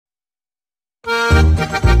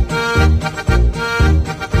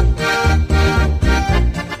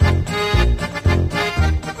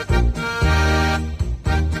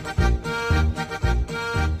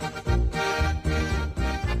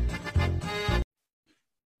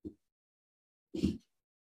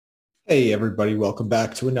Hey, everybody. Welcome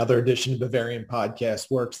back to another edition of Bavarian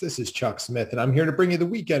Podcast Works. This is Chuck Smith, and I'm here to bring you the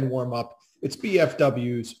weekend warm-up. It's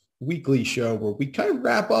BFW's weekly show where we kind of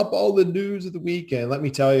wrap up all the news of the weekend. Let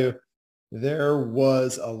me tell you, there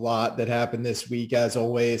was a lot that happened this week, as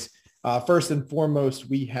always. First and foremost,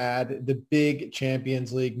 we had the big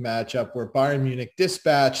Champions League matchup where Bayern Munich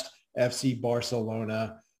dispatched FC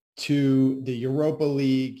Barcelona to the Europa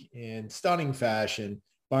League in stunning fashion.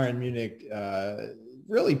 Bayern Munich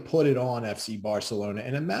really put it on FC Barcelona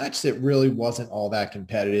in a match that really wasn't all that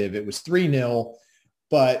competitive. It was 3-0,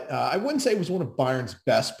 but I wouldn't say it was one of Bayern's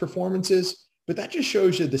best performances, but that just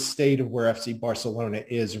shows you the state of where FC Barcelona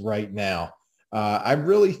is right now. I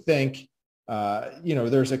really think,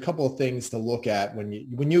 there's a couple of things to look at when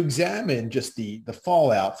you examine just the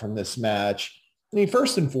fallout from this match. I mean,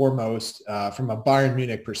 first and foremost, from a Bayern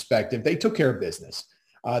Munich perspective, they took care of business.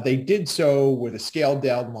 They did so with a scaled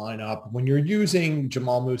down lineup. When you're using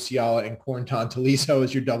Jamal Musiala and Corentin Tolisso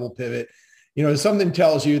as your double pivot, something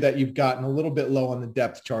tells you that you've gotten a little bit low on the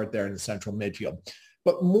depth chart there in the central midfield.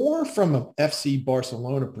 But more from an FC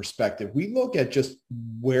Barcelona perspective, we look at just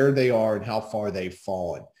where they are and how far they've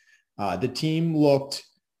fallen. The team looked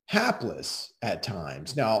hapless at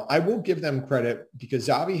times. Now, I will give them credit because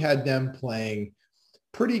Xavi had them playing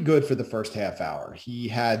pretty good for the first half hour. He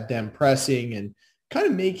had them pressing and kind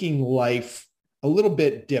of making life a little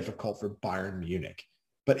bit difficult for Bayern Munich.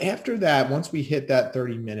 But after that, once we hit that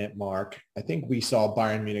 30-minute mark, I think we saw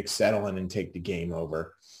Bayern Munich settle in and take the game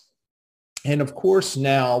over. And of course,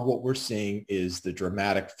 now what we're seeing is the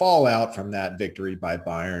dramatic fallout from that victory by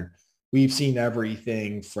Bayern. We've seen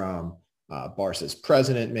everything from Barca's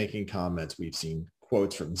president making comments. We've seen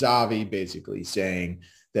quotes from Xavi basically saying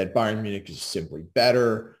that Bayern Munich is simply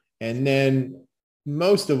better. And then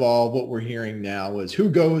most of all, what we're hearing now is who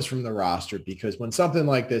goes from the roster, because when something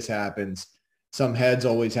like this happens, some heads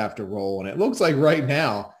always have to roll. And it looks like right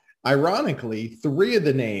now, ironically, three of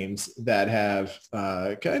the names that have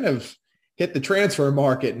kind of hit the transfer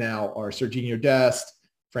market now are Serginho Dest,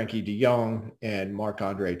 Frankie de Jong, and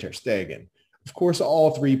Marc-Andre ter Stegen. Of course,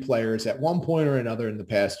 all three players at one point or another in the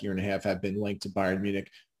past year and a half have been linked to Bayern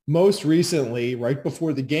Munich. Most recently, right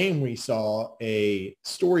before the game, we saw a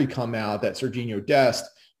story come out that Serginho Dest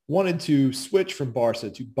wanted to switch from Barca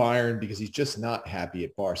to Bayern because he's just not happy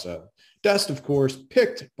at Barca. Dest, of course,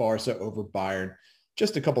 picked Barca over Bayern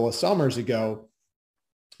just a couple of summers ago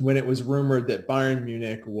when it was rumored that Bayern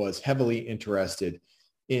Munich was heavily interested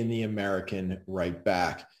in the American right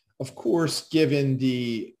back. Of course, given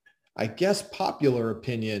the popular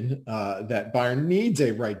opinion that Bayern needs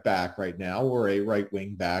a right back right now or a right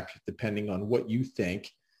wing back, depending on what you think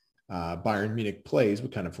Bayern Munich plays,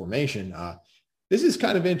 what kind of formation. This is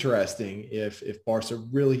kind of interesting if Barca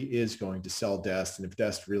really is going to sell Dest and if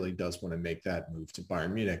Dest really does want to make that move to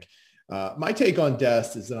Bayern Munich. My take on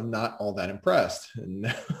Dest is that I'm not all that impressed. And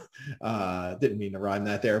didn't mean to rhyme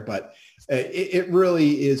that there, but it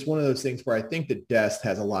really is one of those things where I think that Dest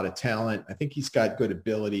has a lot of talent. I think he's got good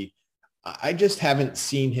ability. I just haven't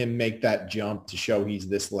seen him make that jump to show he's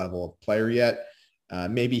this level of player yet.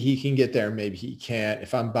 Maybe he can get there. Maybe he can't.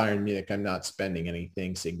 If I'm Bayern Munich, I'm not spending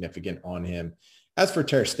anything significant on him. As for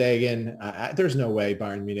ter Stegen, there's no way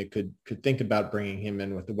Bayern Munich could think about bringing him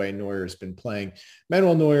in with the way Neuer has been playing.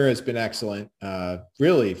 Manuel Neuer has been excellent,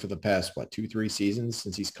 really, for the past, 2-3 seasons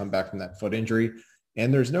since he's come back from that foot injury.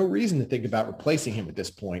 And there's no reason to think about replacing him at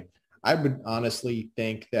this point. I would honestly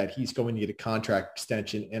think that he's going to get a contract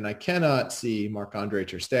extension, and I cannot see Marc-Andre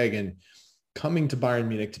ter Stegen coming to Bayern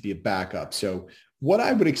Munich to be a backup. So what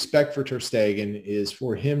I would expect for ter Stegen is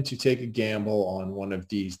for him to take a gamble on one of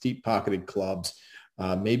these deep-pocketed clubs,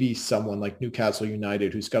 maybe someone like Newcastle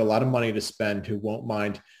United, who's got a lot of money to spend, who won't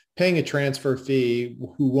mind paying a transfer fee,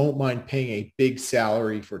 who won't mind paying a big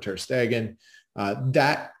salary for ter Stegen.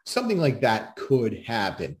 That something like that could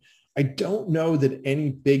happen. I don't know that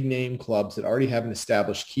any big name clubs that already have an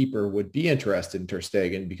established keeper would be interested in ter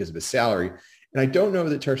Stegen because of his salary. And I don't know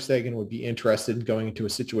that ter Stegen would be interested in going into a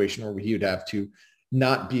situation where he would have to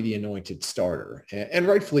not be the anointed starter. And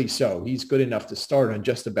rightfully so. He's good enough to start on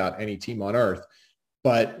just about any team on earth.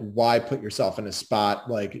 But why put yourself in a spot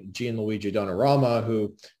like Gianluigi Donnarumma,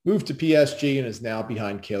 who moved to PSG and is now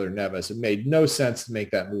behind Keylor Navas? It made no sense to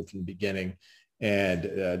make that move from the beginning. And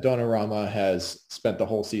Donnarumma has spent the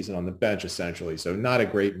whole season on the bench, essentially. So not a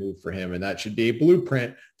great move for him. And that should be a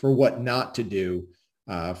blueprint for what not to do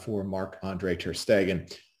for Marc-Andre ter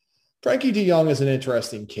Stegen. Frankie de Jong is an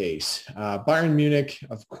interesting case. Bayern Munich,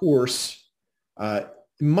 of course,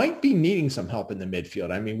 might be needing some help in the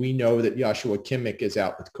midfield. I mean, we know that Joshua Kimmich is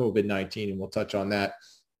out with COVID-19, and we'll touch on that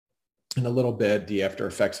and a little bit the after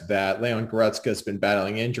effects of that. Leon Goretzka has been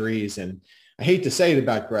battling injuries, and I hate to say it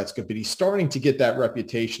about Goretzka, but he's starting to get that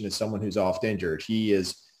reputation as someone who's oft injured. He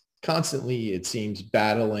is constantly, it seems,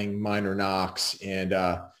 battling minor knocks, and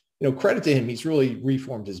credit to him. He's really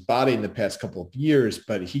reformed his body in the past couple of years,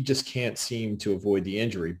 but he just can't seem to avoid the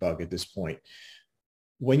injury bug at this point.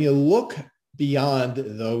 When you look beyond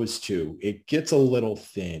those two, it gets a little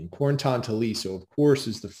thin. Corentin Tolisso, of course,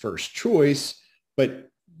 is the first choice, but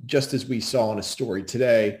just as we saw in a story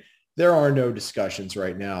today, there are no discussions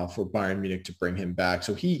right now for Bayern Munich to bring him back.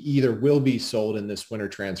 So he either will be sold in this winter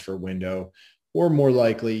transfer window, or more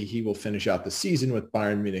likely he will finish out the season with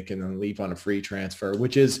Bayern Munich and then leave on a free transfer,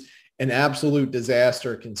 which is an absolute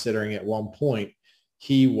disaster considering at one point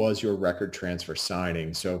he was your record transfer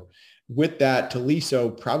signing. So with that,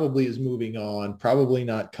 Tolisso probably is moving on, probably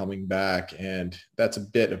not coming back, and that's a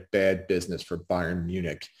bit of bad business for Bayern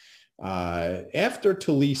Munich. After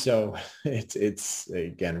Tolisso, it's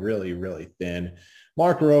again really, really thin.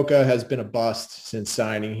 Marc Roca has been a bust since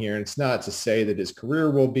signing here. And it's not to say that his career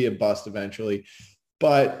will be a bust eventually,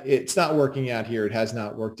 but it's not working out here. It has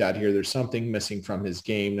not worked out here. There's something missing from his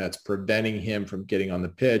game that's preventing him from getting on the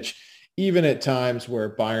pitch, even at times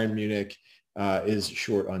where Bayern Munich is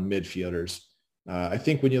short on midfielders. I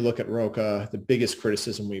think when you look at Roca, the biggest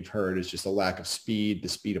criticism we've heard is just a lack of speed. The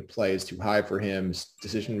speed of play is too high for him. His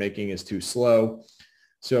decision-making is too slow.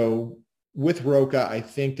 So with Roca, I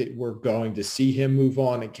think that we're going to see him move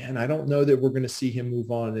on. Again, I don't know that we're going to see him move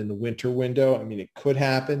on in the winter window. I mean, it could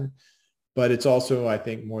happen, but it's also, I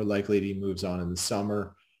think, more likely that he moves on in the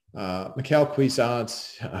summer. Michael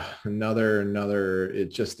Cuisance,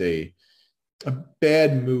 it's just a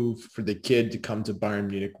bad move for the kid to come to Bayern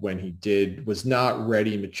Munich when he did, was not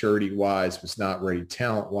ready maturity-wise, was not ready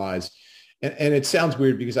talent-wise. And it sounds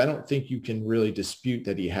weird because I don't think you can really dispute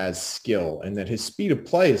that he has skill and that his speed of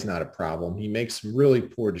play is not a problem. He makes some really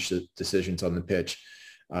poor decisions on the pitch,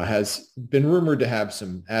 has been rumored to have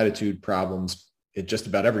some attitude problems at just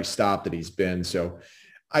about every stop that he's been. So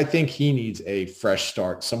I think he needs a fresh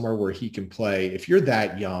start, somewhere where he can play. If you're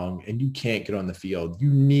that young and you can't get on the field, you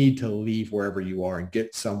need to leave wherever you are and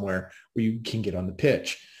get somewhere where you can get on the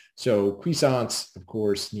pitch. So Cuisance, of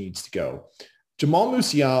course, needs to go. Jamal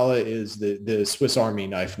Musiala is the Swiss Army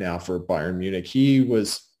knife now for Bayern Munich. He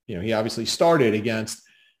was, he obviously started against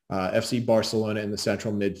FC Barcelona in the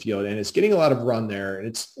central midfield and is getting a lot of run there. And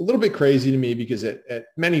it's a little bit crazy to me because at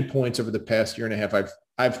many points over the past year and a half,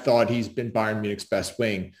 I've thought he's been Bayern Munich's best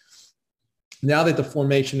wing. Now that the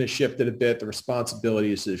formation has shifted a bit, the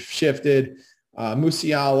responsibilities have shifted.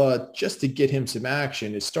 Musiala, just to get him some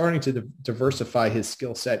action, is starting to diversify his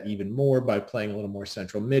skill set even more by playing a little more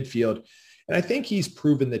central midfield. And I think he's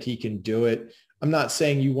proven that he can do it. I'm not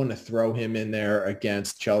saying you want to throw him in there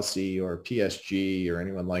against Chelsea or PSG or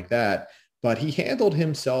anyone like that, but he handled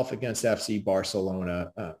himself against FC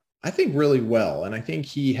Barcelona, I think, really well. And I think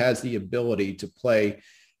he has the ability to play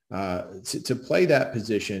that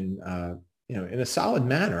position, in a solid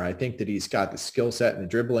manner. I think that he's got the skill set and the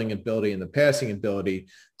dribbling ability and the passing ability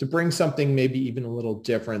to bring something maybe even a little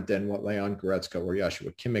different than what Leon Goretzka or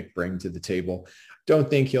Joshua Kimmich bring to the table. Don't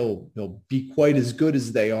think he'll be quite as good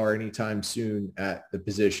as they are anytime soon at the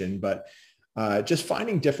position, but just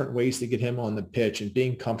finding different ways to get him on the pitch and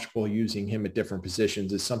being comfortable using him at different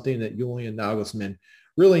positions is something that Julian Nagelsmann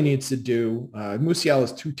really needs to do. Musiala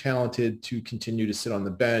is too talented to continue to sit on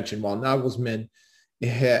the bench. And while Nagelsmann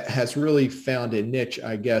has really found a niche,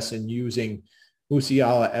 I guess, in using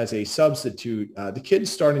Musiala as a substitute, the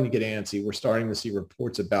kid's starting to get antsy. We're starting to see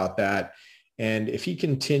reports about that. And if he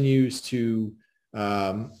continues to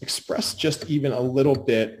express just even a little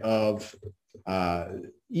bit of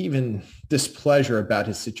even displeasure about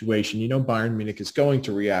his situation, Bayern Munich is going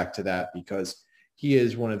to react to that because he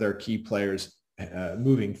is one of their key players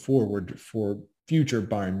moving forward for future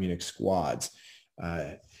Bayern Munich squads.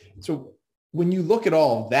 So when you look at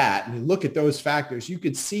all of that and you look at those factors, you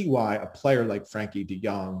could see why a player like Frankie de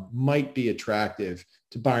Jong might be attractive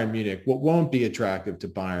to Bayern Munich. What won't be attractive to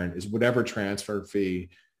Bayern is whatever transfer fee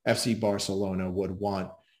FC Barcelona would want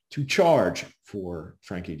to charge for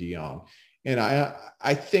Frankie de Jong. And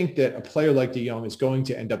I think that a player like de Jong is going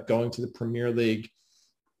to end up going to the Premier League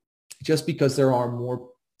just because there are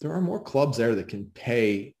more clubs there that can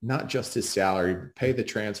pay not just his salary, but pay the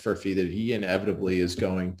transfer fee that he inevitably is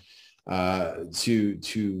going to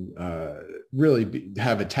really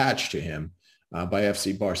have attached to him by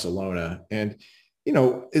FC Barcelona. And,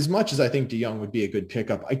 as much as I think de Jong would be a good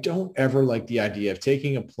pickup, I don't ever like the idea of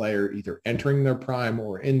taking a player either entering their prime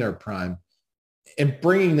or in their prime and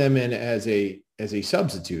bringing them in as a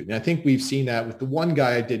substitute. And I think we've seen that with the one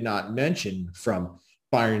guy I did not mention from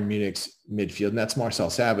Bayern Munich's midfield, and that's Marcel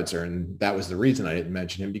Sabitzer. And that was the reason I didn't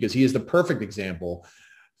mention him, because he is the perfect example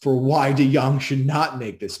for why De Jong should not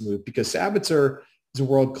make this move, because Sabitzer is a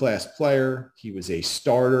world-class player. He was a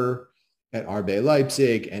starter at RB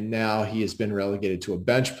Leipzig, and now he has been relegated to a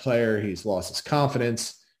bench player. He's lost his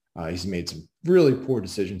confidence. He's made some really poor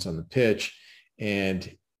decisions on the pitch.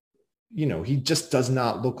 And, he just does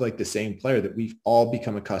not look like the same player that we've all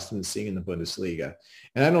become accustomed to seeing in the Bundesliga.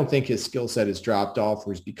 And I don't think his skill set has dropped off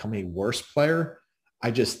or he's become a worse player.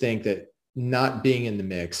 I just think that not being in the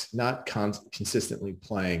mix, not consistently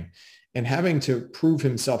playing, and having to prove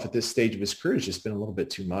himself at this stage of his career has just been a little bit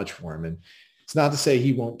too much for him. And it's not to say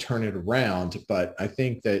he won't turn it around, but I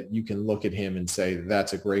think that you can look at him and say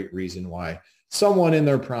that's a great reason why someone in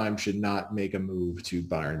their prime should not make a move to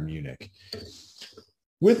Bayern Munich.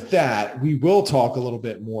 With that, we will talk a little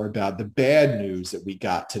bit more about the bad news that we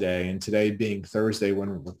got today. And today being Thursday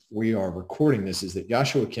when we are recording this, is that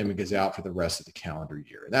Joshua Kimmich is out for the rest of the calendar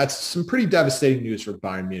year. And that's some pretty devastating news for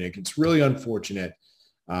Bayern Munich. It's really unfortunate.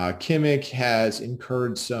 Kimmich has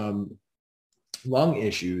incurred some lung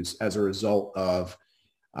issues as a result of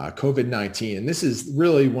COVID-19. And this is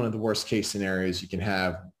really one of the worst case scenarios you can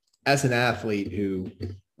have as an athlete who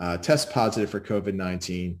tests positive for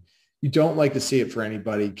COVID-19. You don't like to see it for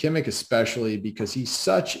anybody, Kimmich especially, because he's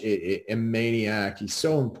such a maniac. He's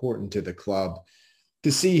so important to the club.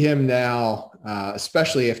 To see him now,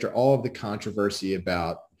 especially after all of the controversy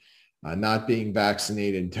about not being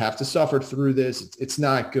vaccinated, to have to suffer through this, it's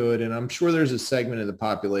not good. And I'm sure there's a segment of the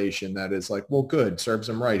population that is like, well, good, serves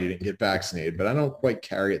him right, he didn't get vaccinated. But I don't quite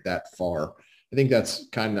carry it that far. I think that's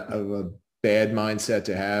kind of a bad mindset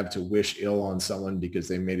to have, to wish ill on someone because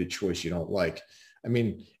they made a choice you don't like. I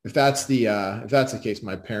mean, if that's the case,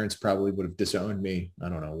 my parents probably would have disowned me, I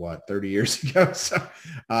don't know 30 years ago. So,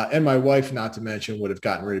 and my wife, not to mention, would have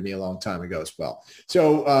gotten rid of me a long time ago as well.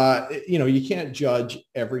 So, you can't judge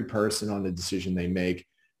every person on the decision they make,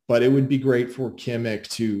 but it would be great for Kimmich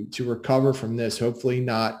to recover from this, hopefully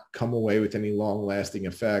not come away with any long lasting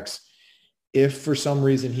effects. If for some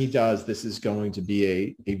reason he does, this is going to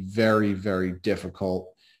be a very, very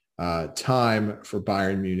difficult time for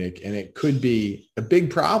Bayern Munich, and it could be a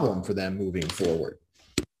big problem for them moving forward.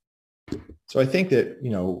 So I think that,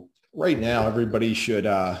 right now everybody should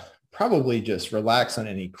probably just relax on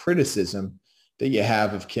any criticism that you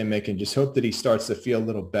have of Kimmich and just hope that he starts to feel a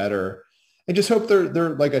little better, and just hope there,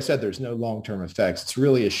 like I said, there's no long-term effects. It's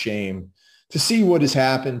really a shame to see what has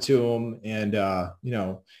happened to him. And,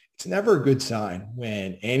 it's never a good sign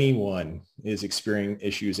when anyone is experiencing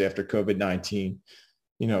issues after COVID-19.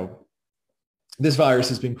 This virus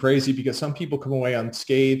has been crazy because some people come away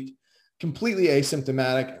unscathed, completely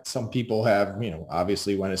asymptomatic. Some people have,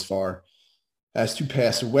 obviously went as far as to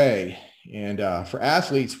pass away. And for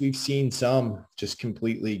athletes, we've seen some just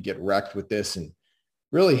completely get wrecked with this and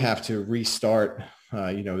really have to restart,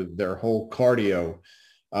 their whole cardio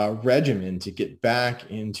regimen to get back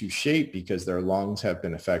into shape because their lungs have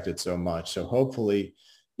been affected so much. So hopefully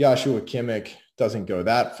Joshua Kimmich doesn't go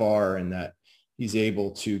that far and that he's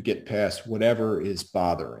able to get past whatever is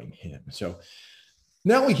bothering him. So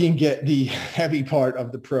now we can get the heavy part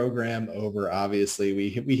of the program over. Obviously, we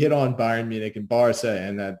hit on Bayern Munich and Barca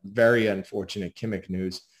and that very unfortunate Kimmich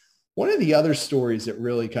news. One of the other stories that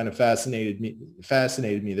really kind of fascinated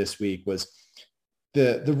me this week was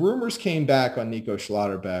the rumors came back on Nico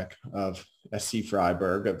Schlotterbeck of SC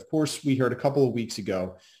Freiburg. Of course, we heard a couple of weeks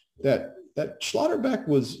ago that Schlotterbeck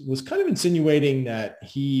was kind of insinuating that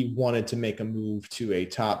he wanted to make a move to a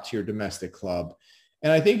top-tier domestic club.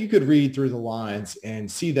 And I think you could read through the lines and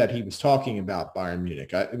see that he was talking about Bayern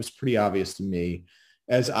Munich. It was pretty obvious to me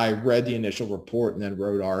as I read the initial report and then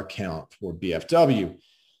wrote our account for BFW.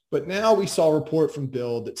 But now we saw a report from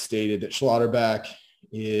Bild that stated that Schlotterbeck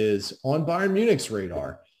is on Bayern Munich's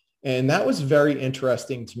radar. And that was very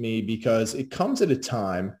interesting to me because it comes at a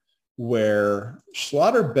time where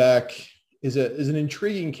Schlotterbeck is an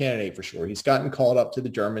intriguing candidate for sure. He's gotten called up to the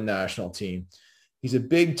German national team. He's a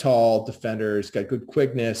big, tall defender. He's got good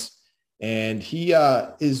quickness. And he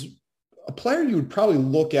is a player you would probably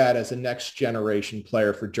look at as a next generation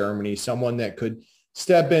player for Germany, someone that could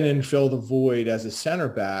step in and fill the void as a center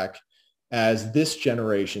back as this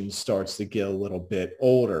generation starts to get a little bit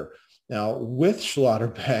older. Now, with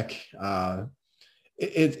Schlotterbeck,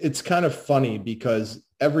 it's kind of funny because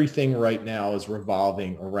everything right now is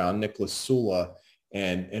revolving around Niklas Süle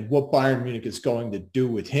and what Bayern Munich is going to do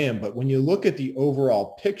with him. But when you look at the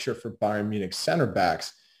overall picture for Bayern Munich center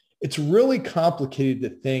backs, it's really complicated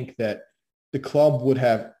to think that the club would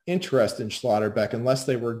have interest in Schlotterbeck unless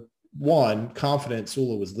they were, one, confident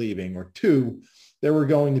Süle was leaving, or two, there were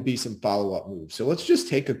going to be some follow-up moves. So let's just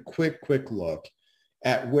take a quick look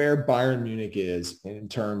at where Bayern Munich is in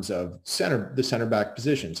terms of the center back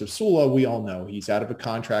position. So Sula, we all know he's out of a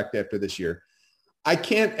contract after this year. I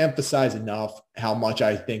can't emphasize enough how much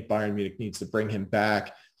I think Bayern Munich needs to bring him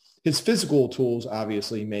back. His physical tools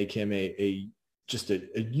obviously make him a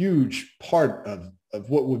huge part of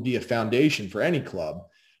what would be a foundation for any club.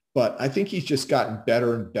 But I think he's just gotten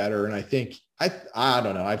better and better. And I think, I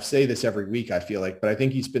don't know, I say this every week, I feel like, but I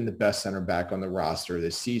think he's been the best center back on the roster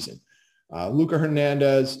this season. Luca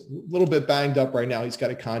Hernandez, a little bit banged up right now. He's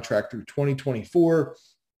got a contract through 2024.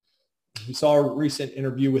 We saw a recent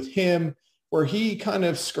interview with him where he kind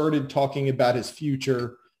of skirted talking about his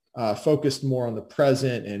future, focused more on the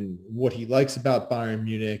present and what he likes about Bayern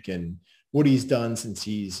Munich and what he's done since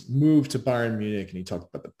he's moved to Bayern Munich. And he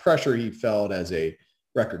talked about the pressure he felt as a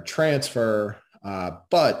record transfer.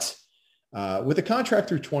 But with a contract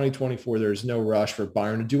through 2024, there's no rush for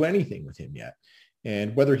Bayern to do anything with him yet.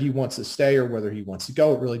 And whether he wants to stay or whether he wants to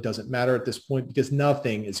go, it really doesn't matter at this point because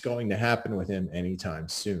nothing is going to happen with him anytime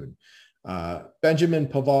soon. Benjamin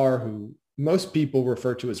Pavard, who most people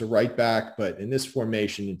refer to as a right back, but in this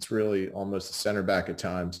formation, it's really almost a center back at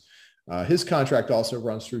times. His contract also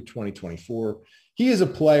runs through 2024. He is a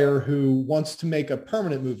player who wants to make a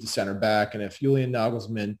permanent move to center back. And if Julian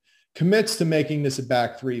Nagelsmann commits to making this a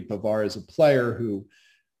back three, Pavard is a player who,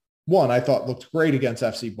 one, I thought looked great against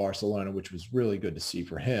FC Barcelona, which was really good to see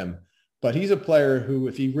for him. But he's a player who,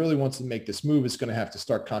 if he really wants to make this move, is going to have to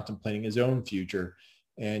start contemplating his own future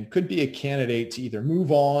and could be a candidate to either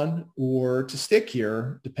move on or to stick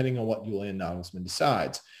here, depending on what Julian Nagelsmann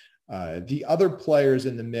decides. The other players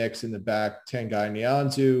in the mix in the back, Tanguy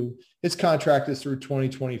Nianzou, his contract is through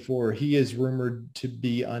 2024. He is rumored to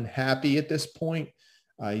be unhappy at this point.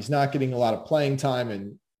 He's not getting a lot of playing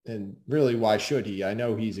time, and really, why should he? I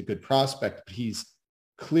know he's a good prospect, but he's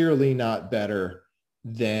clearly not better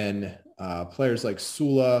than players like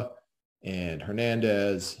Sula and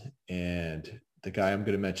Hernandez and the guy I'm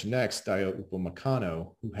going to mention next, Dayot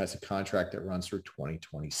Upamecano, who has a contract that runs through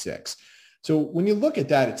 2026. So when you look at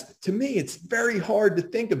that, to me, it's very hard to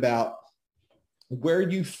think about where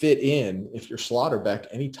you fit in if you're Schlotterbeck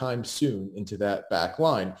anytime soon into that back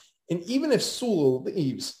line. And even if Sula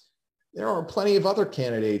leaves, there are plenty of other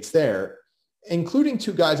candidates there, including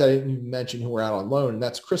two guys I didn't even mention who are out on loan, and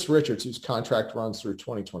that's Chris Richards, whose contract runs through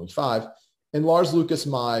 2025, and Lars Lucas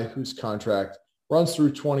Mai, whose contract runs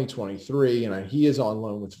through 2023, and he is on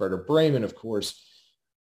loan with Werder Bremen, of course.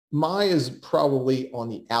 Mai is probably on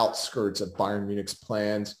the outskirts of Bayern Munich's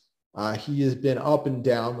plans. He has been up and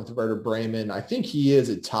down with Werder Bremen. I think he is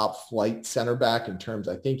a top flight center back in terms,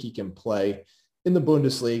 I think he can play in the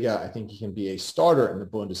Bundesliga. I think he can be a starter in the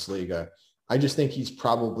Bundesliga. I just think he's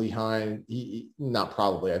probably behind,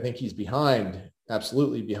 I think he's behind,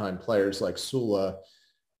 absolutely behind players like Sula,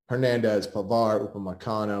 Hernandez, Pavard,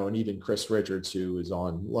 Upamecano, and even Chris Richards, who is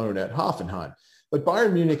on loan at Hoffenheim. But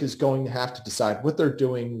Bayern Munich is going to have to decide what they're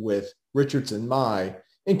doing with Richards and Mai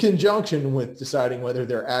in conjunction with deciding whether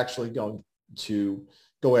they're actually going to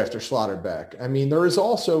go after Schlotterbeck. I mean, there is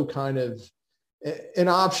also kind of an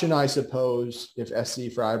option, I suppose, if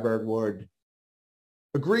SC Freiburg would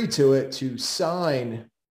agree to it, to sign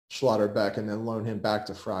Schlotterbeck and then loan him back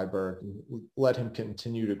to Freiburg and let him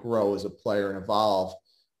continue to grow as a player and evolve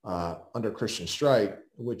under Christian Streich,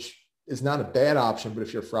 which is not a bad option. But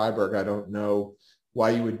if you're Freiburg, I don't know why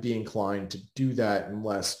you would be inclined to do that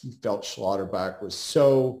unless you felt Schlotterbeck was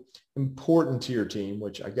so important to your team,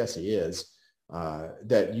 which I guess he is,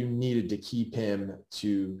 that you needed to keep him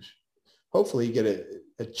to hopefully get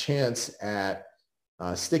a chance at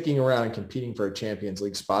sticking around and competing for a Champions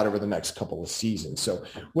League spot over the next couple of seasons. So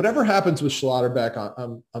whatever happens with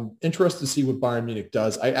Schlotterbeck, I'm interested to see what Bayern Munich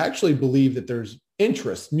does. I actually believe that there's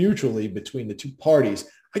interest mutually between the two parties.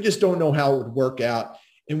 I just don't know how it would work out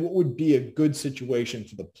and what would be a good situation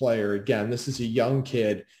for the player. Again, this is a young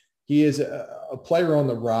kid. He is a player on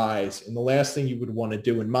the rise. And the last thing you would want to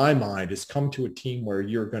do, in my mind, is come to a team where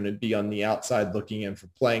you're going to be on the outside looking in for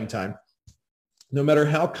playing time. No matter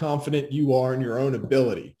how confident you are in your own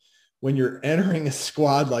ability, when you're entering a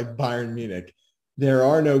squad like Bayern Munich, there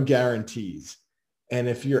are no guarantees. And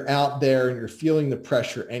if you're out there and you're feeling the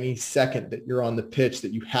pressure any second that you're on the pitch,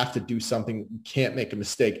 that you have to do something, you can't make a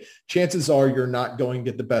mistake, chances are you're not going to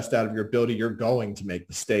get the best out of your ability. You're going to make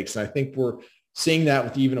mistakes. And I think we're seeing that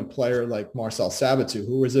with even a player like Marcel Sabitzer,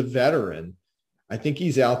 who is a veteran. I think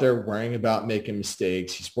he's out there worrying about making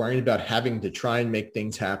mistakes. He's worrying about having to try and make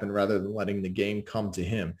things happen rather than letting the game come to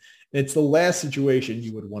him. And it's the last situation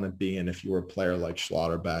you would want to be in if you were a player like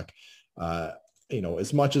Schlotterbeck.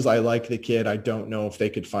 As much as I like the kid, I don't know if they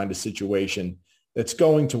could find a situation that's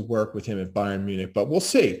going to work with him at Bayern Munich. But we'll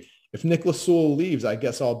see. If Niklas Süle leaves, I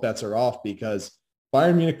guess all bets are off because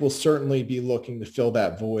Bayern Munich will certainly be looking to fill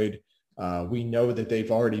that void. We know that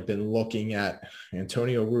they've already been looking at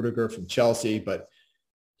Antonio Rudiger from Chelsea, but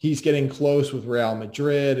he's getting close with Real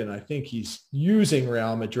Madrid, and I think he's using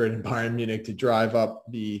Real Madrid and Bayern Munich to drive up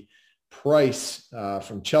the price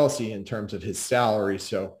from Chelsea in terms of his salary.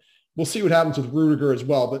 So we'll see what happens with Rudiger as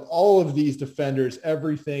well. But all of these defenders,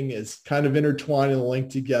 everything is kind of intertwined and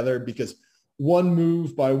linked together because one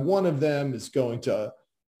move by one of them is going to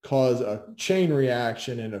cause a chain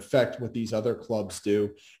reaction and affect what these other clubs do.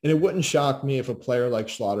 And it wouldn't shock me if a player like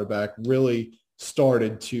Schlotterbeck really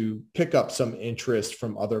started to pick up some interest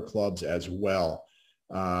from other clubs as well.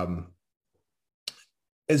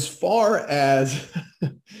 As far as,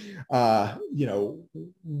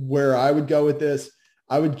 where I would go with this,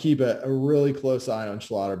 I would keep a really close eye on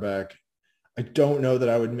Schlotterbeck. I don't know that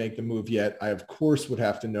I would make the move yet. I, of course, would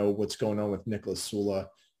have to know what's going on with Niklas Süle.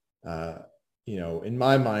 In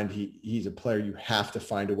my mind, he's a player you have to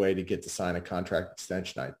find a way to get to sign a contract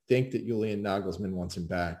extension. I think that Julian Nagelsmann wants him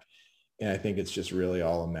back. And I think it's just really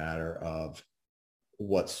all a matter of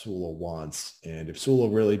what Süle wants. And if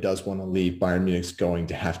Süle really does want to leave, Bayern Munich's going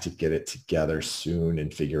to have to get it together soon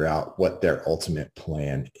and figure out what their ultimate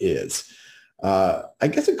plan is. I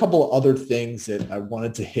guess a couple of other things that I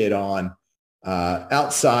wanted to hit on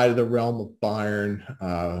outside of the realm of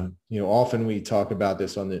Bayern. Often we talk about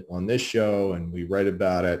this on this show and we write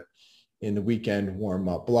about it in the weekend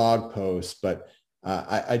warm-up blog posts, but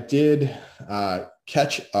I did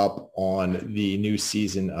catch up on the new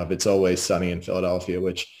season of It's Always Sunny in Philadelphia,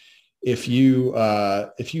 which if you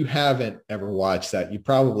haven't ever watched that, you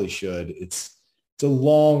probably should. It's a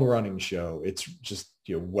long-running show. It's just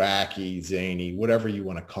wacky, zany, whatever you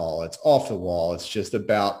want to call it. It's off the wall. It's just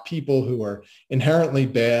about people who are inherently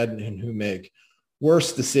bad and who make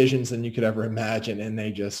worse decisions than you could ever imagine. And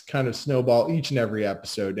they just kind of snowball each and every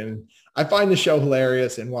episode. And I find the show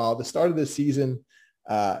hilarious. And while the start of this season,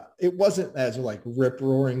 it wasn't as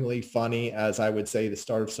rip-roaringly funny as I would say the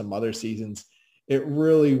start of some other seasons, it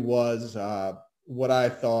really was what I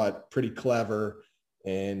thought pretty clever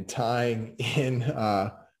in tying in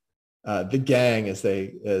the gang,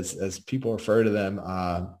 as people refer to them,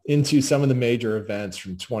 into some of the major events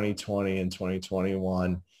from 2020 and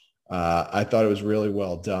 2021. I thought it was really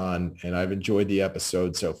well done, and I've enjoyed the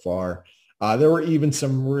episode so far. There were even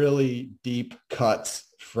some really deep cuts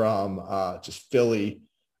from just Philly.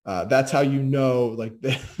 That's how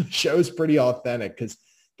the show's pretty authentic because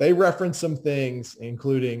they reference some things,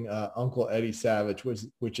 including Uncle Eddie Savage,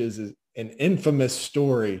 which is an infamous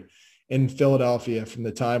story in Philadelphia from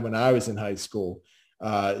the time when I was in high school.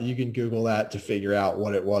 You can Google that to figure out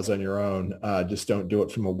what it was on your own. Just don't do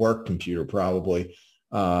it from a work computer, probably.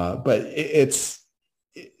 But it's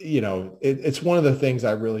one of the things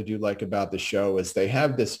I really do like about the show is they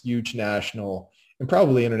have this huge national and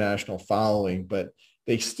probably international following, but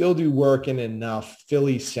they still do work in enough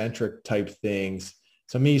Philly-centric type things,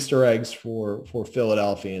 some Easter eggs for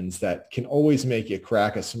Philadelphians that can always make you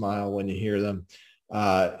crack a smile when you hear them.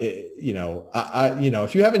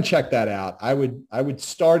 If you haven't checked that out, I would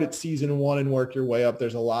start at season 1 and work your way up.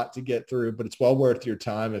 There's a lot to get through, but it's well worth your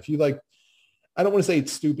time. If you like, I don't want to say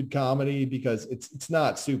it's stupid comedy because it's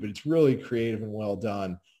not stupid. It's really creative and well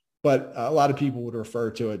done, but a lot of people would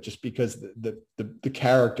refer to it just because the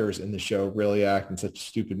characters in the show really act in such a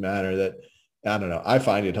stupid manner that, I don't know, I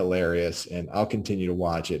find it hilarious and I'll continue to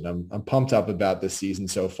watch it. And I'm pumped up about this season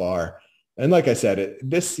so far. And like I said,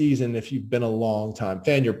 this season, if you've been a long time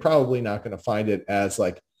fan, you're probably not going to find it as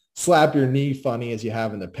slap your knee funny as you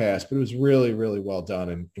have in the past, but it was really, really well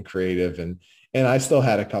done and creative. And I still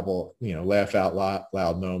had a couple, laugh out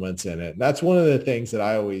loud moments in it. And that's one of the things that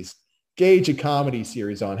I always gauge a comedy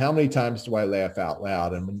series on. How many times do I laugh out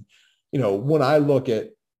loud? And when I look at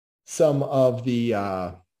some of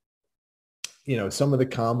the, some of the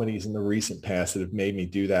comedies in the recent past that have made me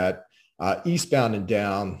do that, Eastbound and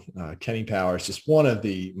Down, Kenny Powers, just one of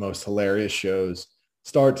the most hilarious shows,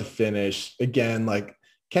 start to finish. Again,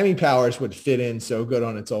 Kenny Powers would fit in so good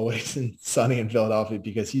on It's Always Sunny in Philadelphia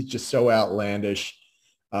because he's just so outlandish.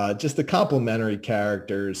 Just the complimentary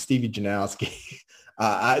characters, Stevie Janowski.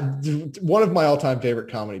 One of my all-time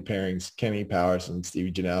favorite comedy pairings, Kenny Powers and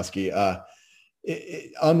Stevie Janowski.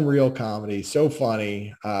 Unreal comedy, so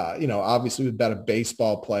funny. Obviously about a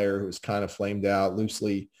baseball player who's kind of flamed out,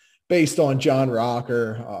 loosely based on John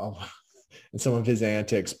Rocker and some of his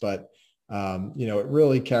antics, but it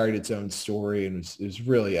really carried its own story and it was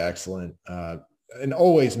really excellent and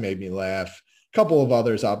always made me laugh. A couple of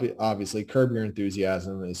others, obviously, Curb Your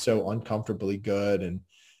Enthusiasm is so uncomfortably good, and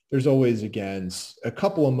there's always, again, a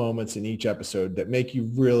couple of moments in each episode that make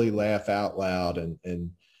you really laugh out loud.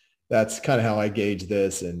 And that's kind of how I gauge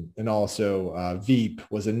this. And also Veep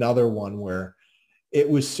was another one where it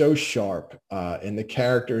was so sharp and the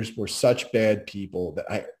characters were such bad people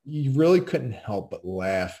that you really couldn't help but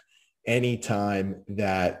laugh anytime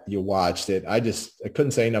that you watched it. I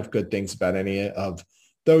couldn't say enough good things about any of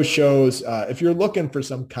those shows. If you're looking for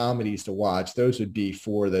some comedies to watch, those would be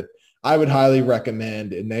four that I would highly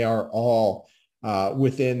recommend. And they are all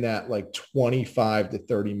within that like 25 to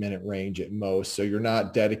 30 minute range at most. So you're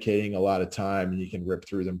not dedicating a lot of time and you can rip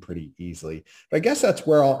through them pretty easily. But I guess that's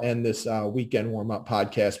where I'll end this weekend warm-up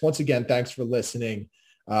podcast. Once again, thanks for listening.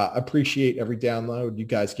 Appreciate every download you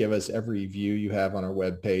guys give us, every view you have on our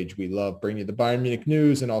webpage. We love bringing you the Bayern Munich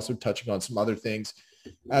news and also touching on some other things.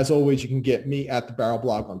 As always, you can get me at the Barrel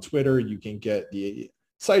Blog on Twitter. You can get the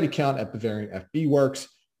site account at Bavarian FB Works.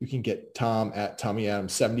 You can get Tom at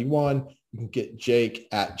TommyAdams71. You can get Jake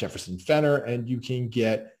at Jefferson Fenner, and you can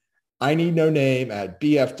get I Need No Name at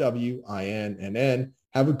BFWINNN.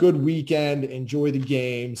 Have a good weekend. Enjoy the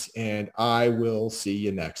games, and I will see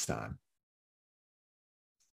you next time.